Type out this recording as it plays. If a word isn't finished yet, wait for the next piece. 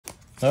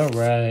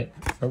Alright.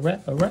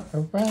 Alright.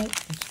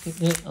 Let's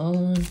get it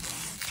on.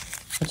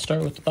 Let's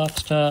start with the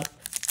box top.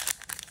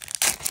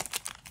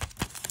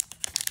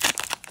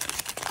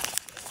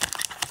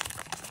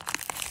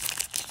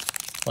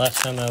 Last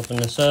time I opened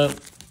this up,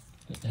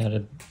 it had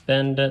a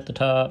bend at the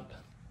top.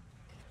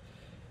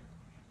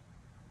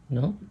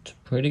 No, it's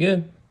pretty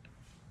good.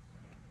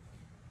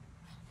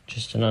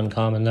 Just an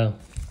uncommon though.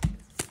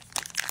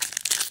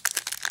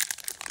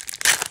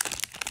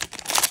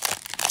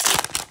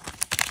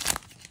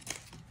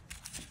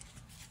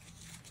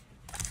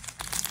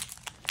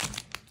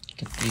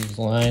 Get these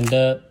lined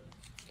up.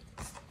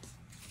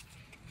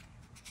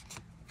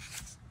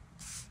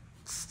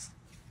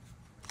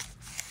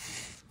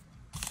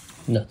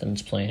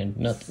 Nothing's planned.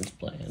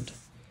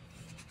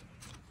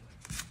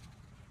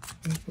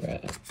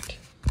 Right.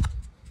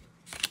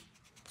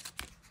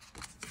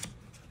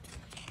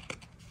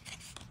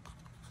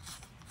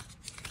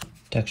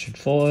 Textured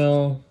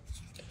foil.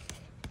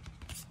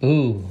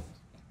 Ooh.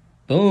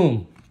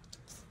 Boom.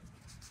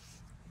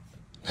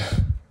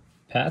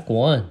 Pack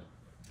 1.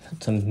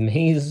 That's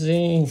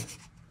amazing.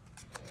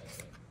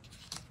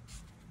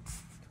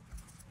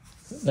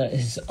 That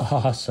is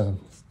awesome.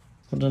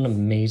 What an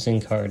amazing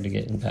card to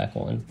get in pack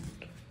 1.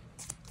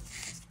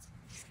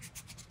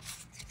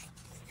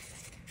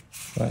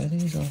 Why are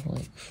these all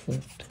like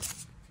flipped?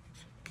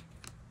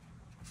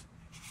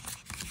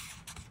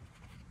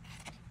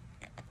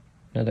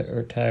 Another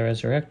Urtai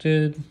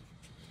Resurrected.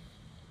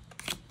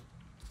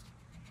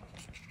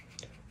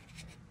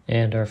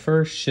 And our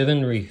first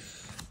Shivan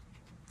Reef.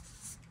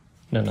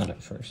 No, not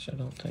at first, I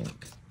don't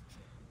think.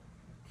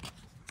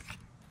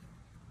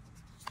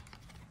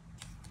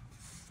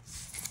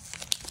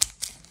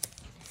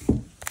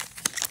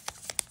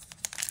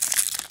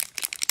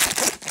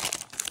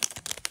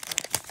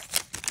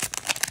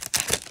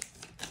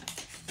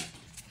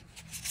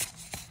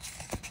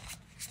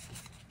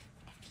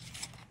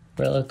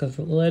 Relic of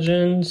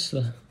Legends,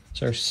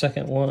 it's our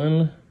second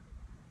one.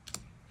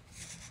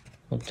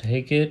 We'll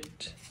take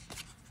it.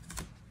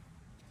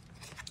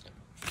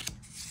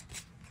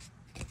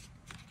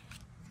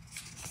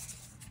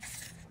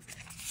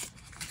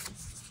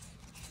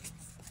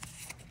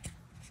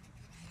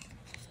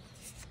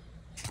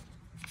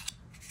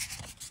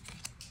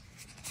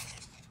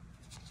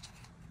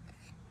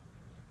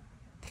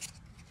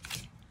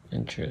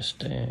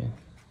 Interesting.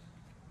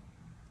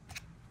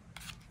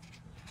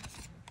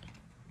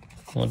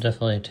 We'll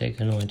definitely take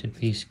Anointed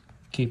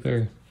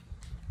Peacekeeper.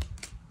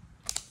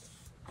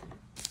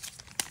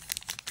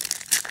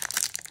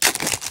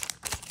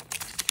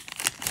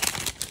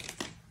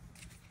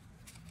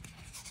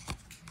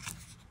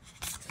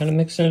 Kind of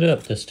mixing it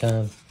up this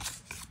time.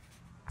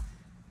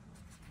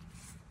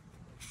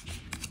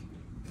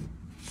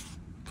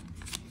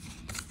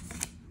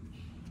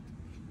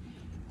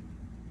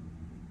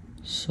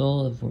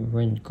 Soul of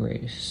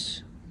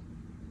Windgrace.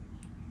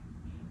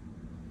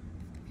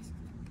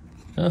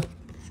 Huh.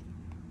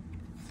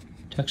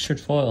 Textured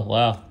foil,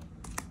 wow.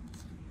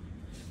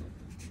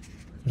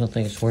 I don't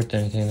think it's worth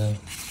anything though.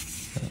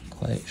 Not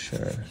quite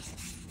sure.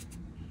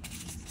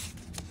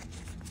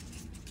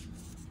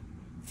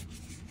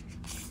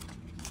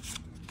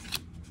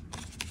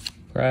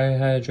 Cry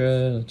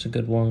Hydra, that's a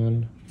good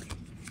one.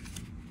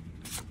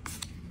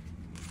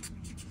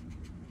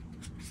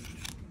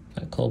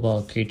 That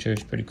Cobalt creature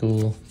is pretty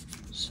cool.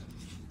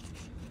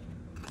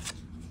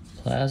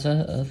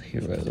 Plaza of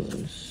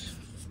Heroes.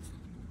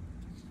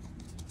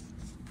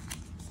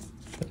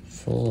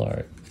 Full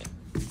art.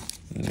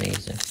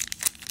 Amazing.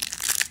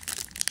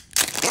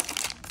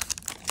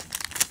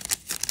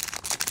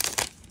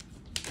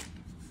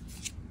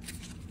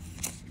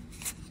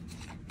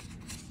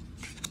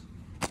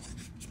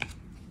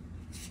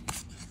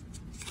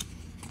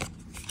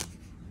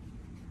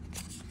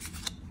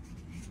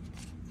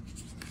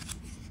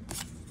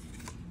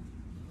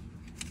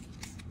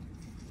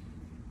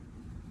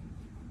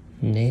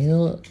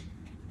 Nail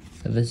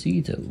of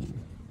Azito.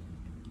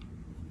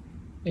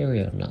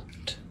 Aeronaut.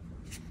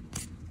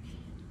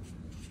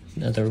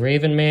 Another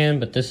Raven Man,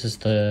 but this is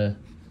the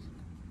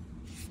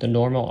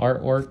normal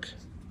artwork.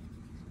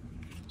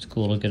 It's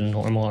cool to get a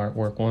normal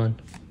artwork one.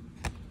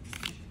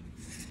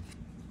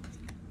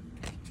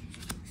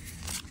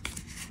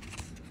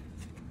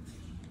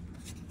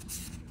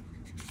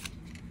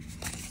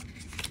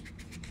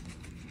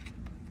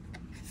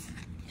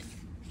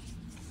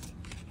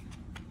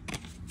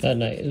 That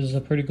knight is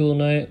a pretty cool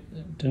knight,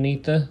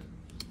 Danita.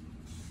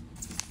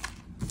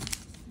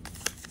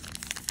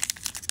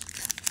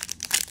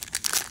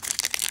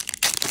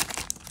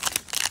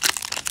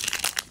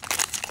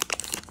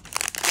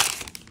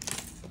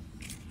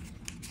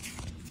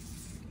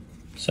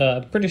 So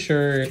I'm pretty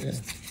sure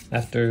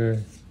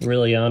after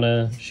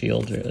Liliana,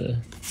 Shield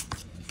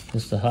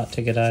is the hot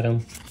ticket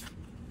item.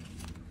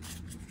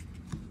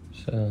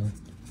 So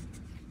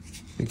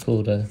be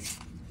cool to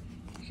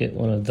get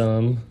one of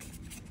them.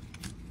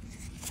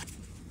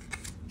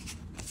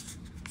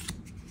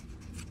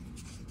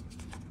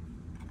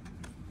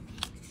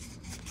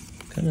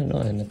 Kind of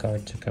annoying the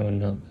cards are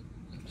coming up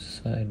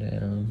upside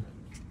down.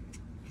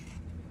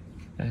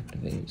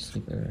 Activate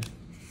Sleeper.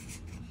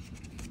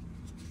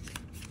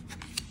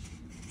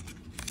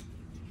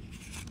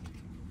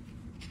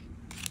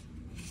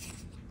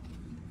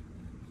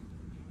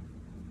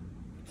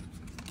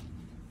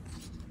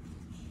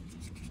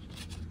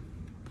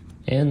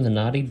 And the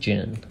naughty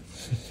gin.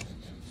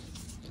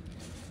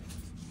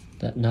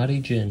 That naughty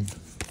gin.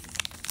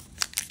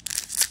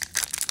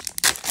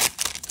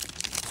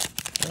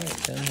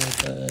 Alright, done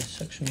with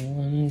section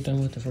 1,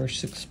 done with the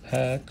first 6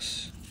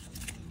 packs.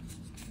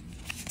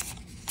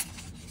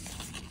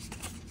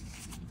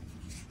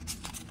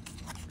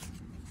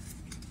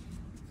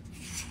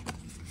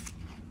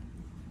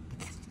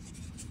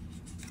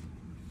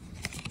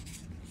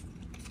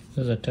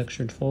 There's a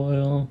textured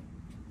foil.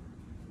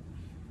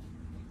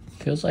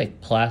 Feels like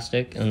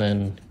plastic and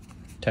then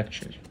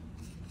textured.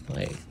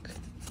 Like,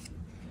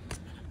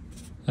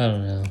 I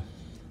don't know.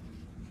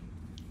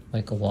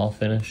 Like a wall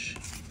finish.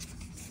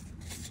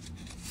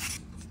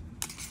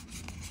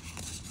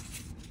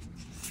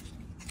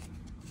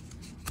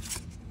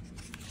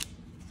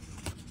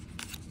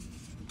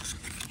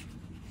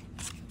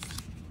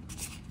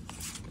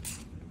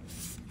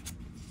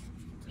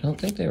 I don't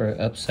think they were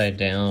upside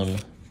down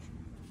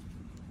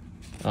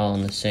all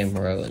in the same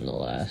row in the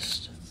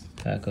last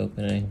pack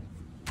opening.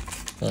 I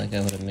feel like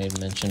I would have made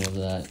mention of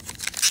that.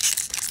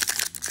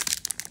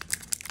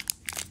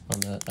 On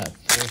that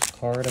fourth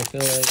card, I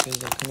feel like, is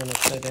it coming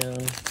upside down?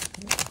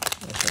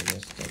 I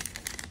guess I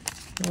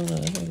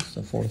think it's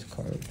the fourth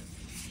card.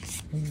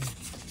 1,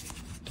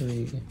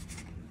 3,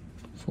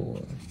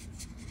 4.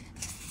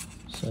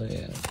 So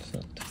yeah, it's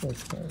not the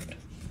fourth card.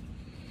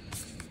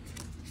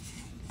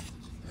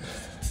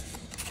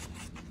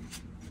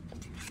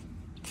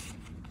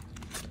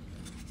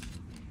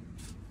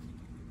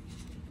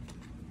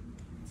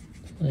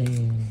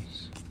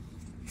 Please.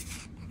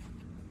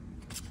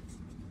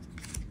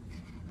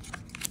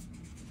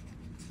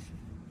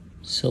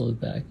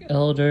 Silverback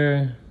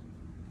Elder.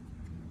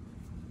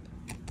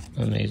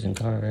 Amazing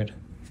card.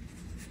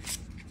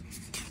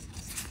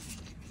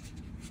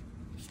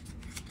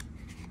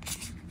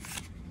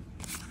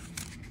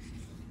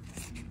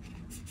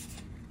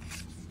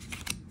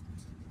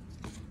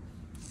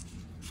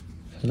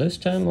 For this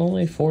time,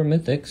 only 4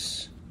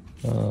 mythics.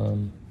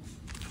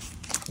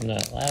 In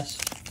that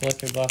last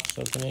collector box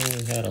opening,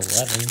 we had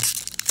 11.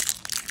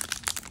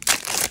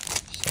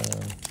 So,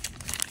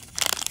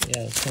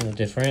 yeah, it's kind of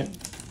different.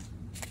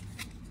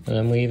 And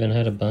then we even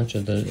had a bunch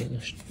of the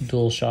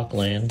dual shock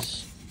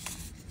lands.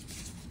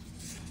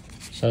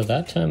 So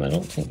that time, I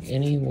don't think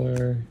any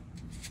were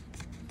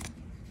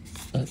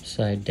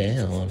upside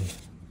down.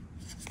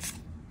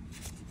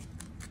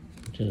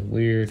 Which is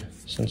weird,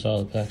 since all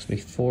the packs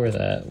before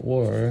that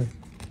were.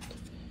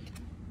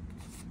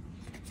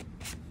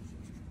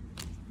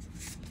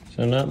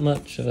 So not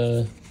much of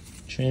a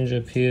change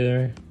up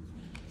here.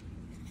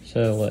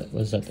 So what,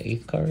 was that the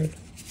 8th card?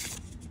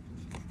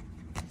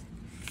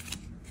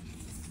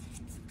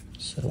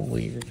 So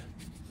weird.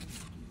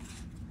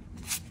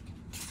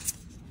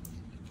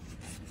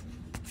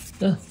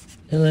 Oh,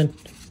 and then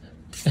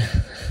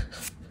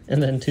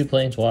and then 2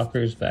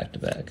 planeswalkers back to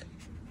back.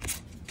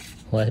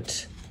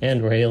 What?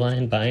 And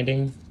Rayline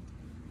binding?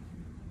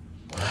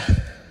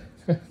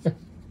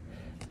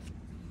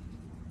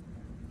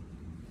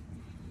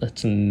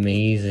 That's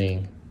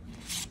amazing.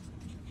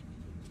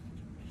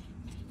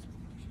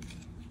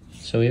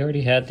 So we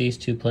already had these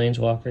 2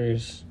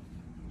 planeswalkers.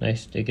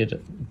 Nice to get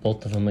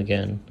both of them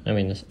again. I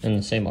mean, in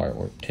the same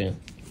artwork too.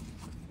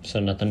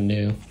 So nothing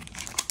new.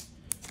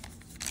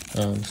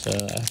 So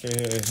after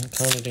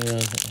commenting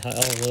on how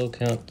low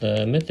count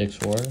the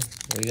mythics were,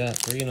 we got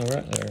 3 in a row,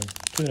 or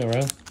 2 in a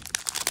row.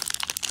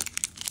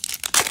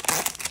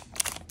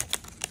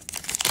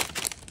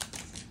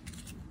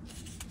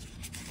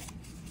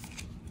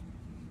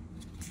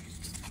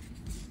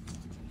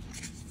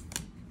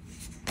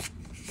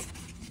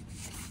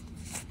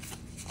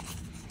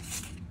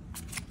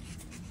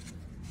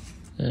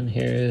 And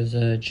here is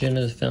Gin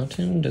of the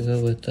Fountain to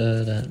go with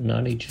that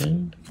naughty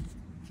gin.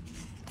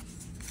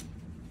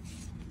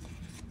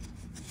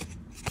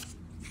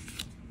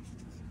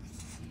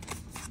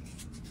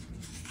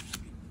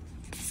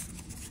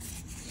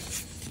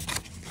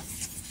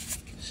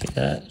 See,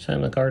 that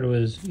time the card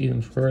was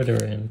even further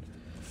and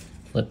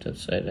flipped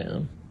upside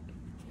down.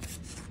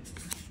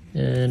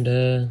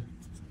 And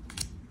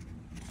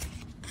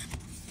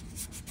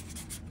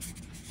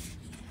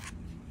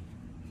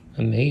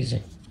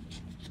amazing.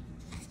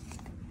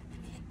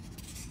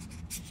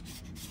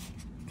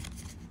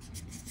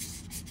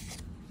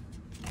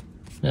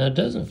 Now it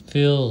doesn't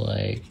feel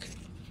like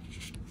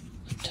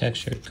a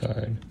textured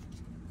card.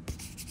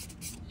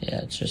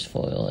 Yeah, it's just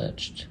foil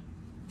etched.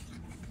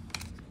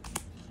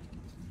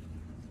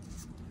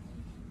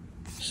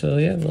 So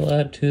yeah, we'll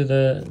add to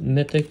the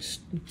mythics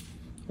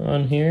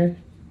on here.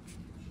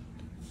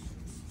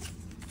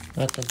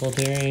 Not the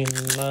Bulgarian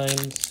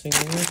Mind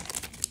Singer.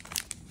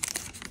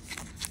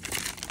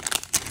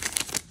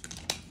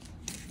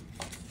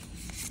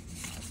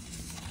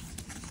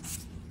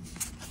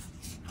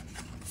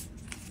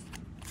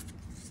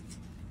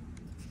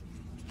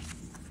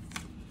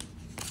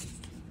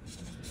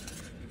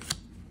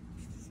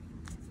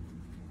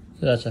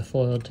 That's a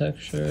foil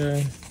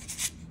texture.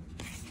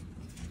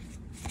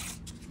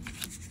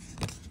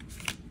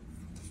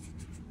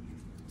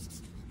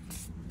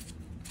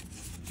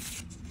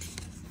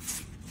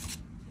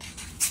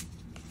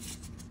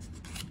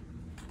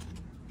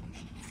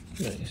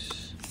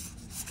 Nice.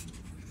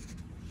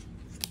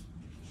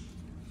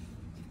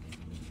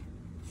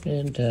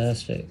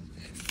 Fantastic.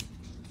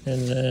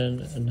 And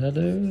then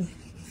another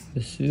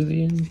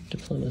Vesuvian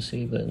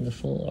Diplomacy, but in the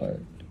full art.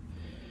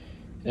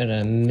 An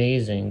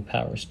amazing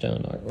Power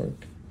Stone artwork.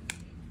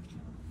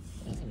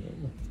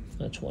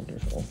 That's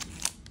wonderful.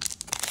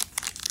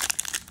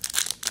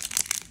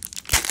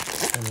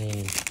 I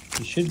mean,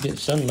 you should get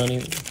some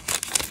money,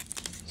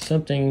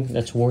 something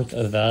that's worth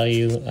a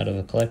value out of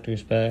a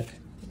collector's pack,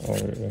 or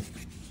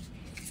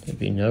there'd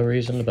be no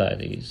reason to buy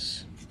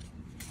these.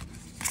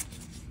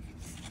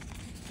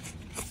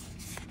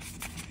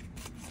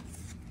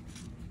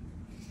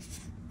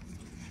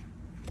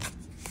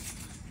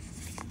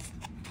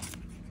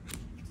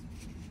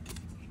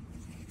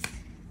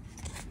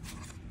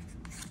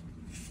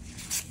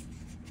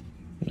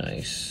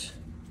 Nice.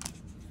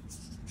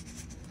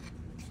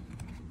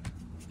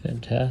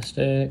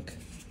 Fantastic.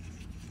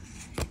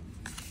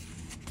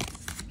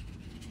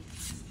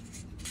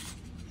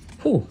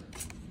 Whew.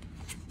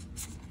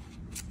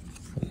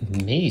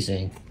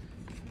 Amazing.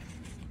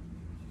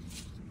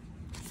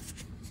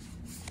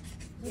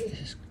 This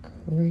is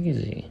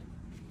crazy.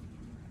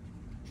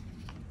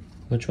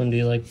 Which one do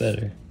you like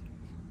better?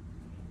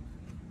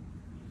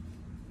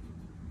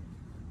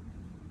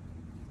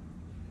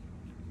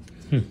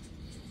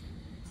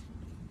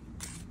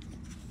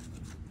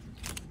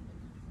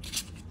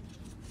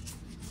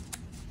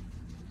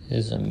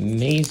 There's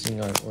amazing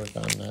artwork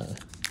on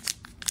the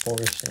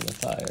Forest and the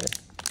Fire.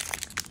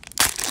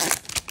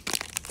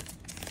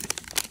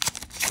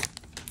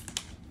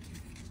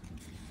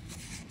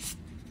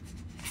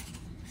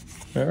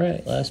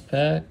 Alright, last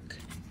pack.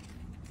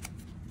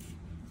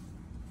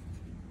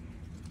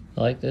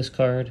 I like this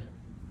card.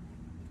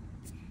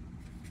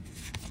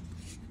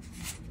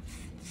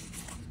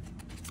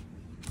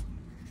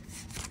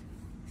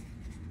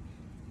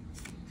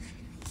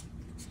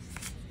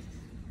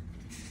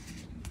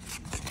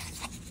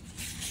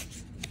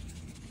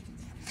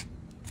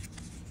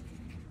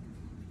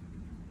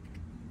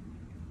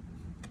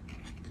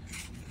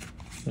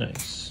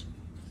 Nice.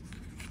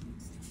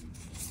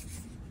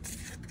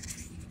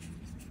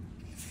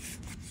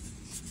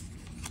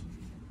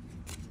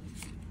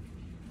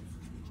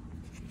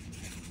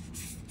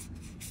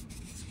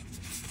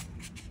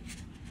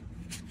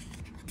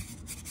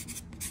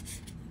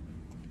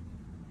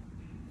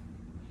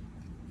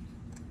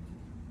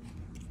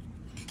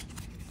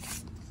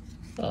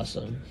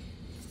 Awesome.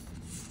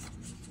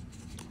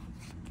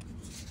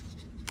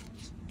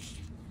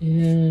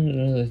 And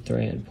another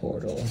Thran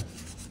Portal.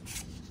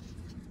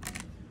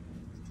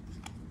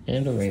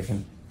 And a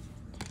Raven.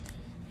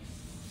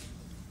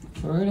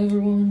 Alright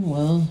everyone,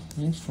 well,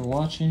 thanks for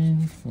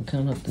watching. We'll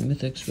count up the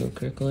mythics real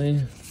quickly.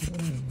 1,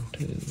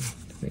 2,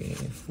 3,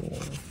 4,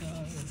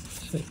 5,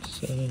 6,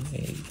 7,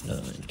 8,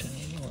 9, 10,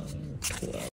 11, 12.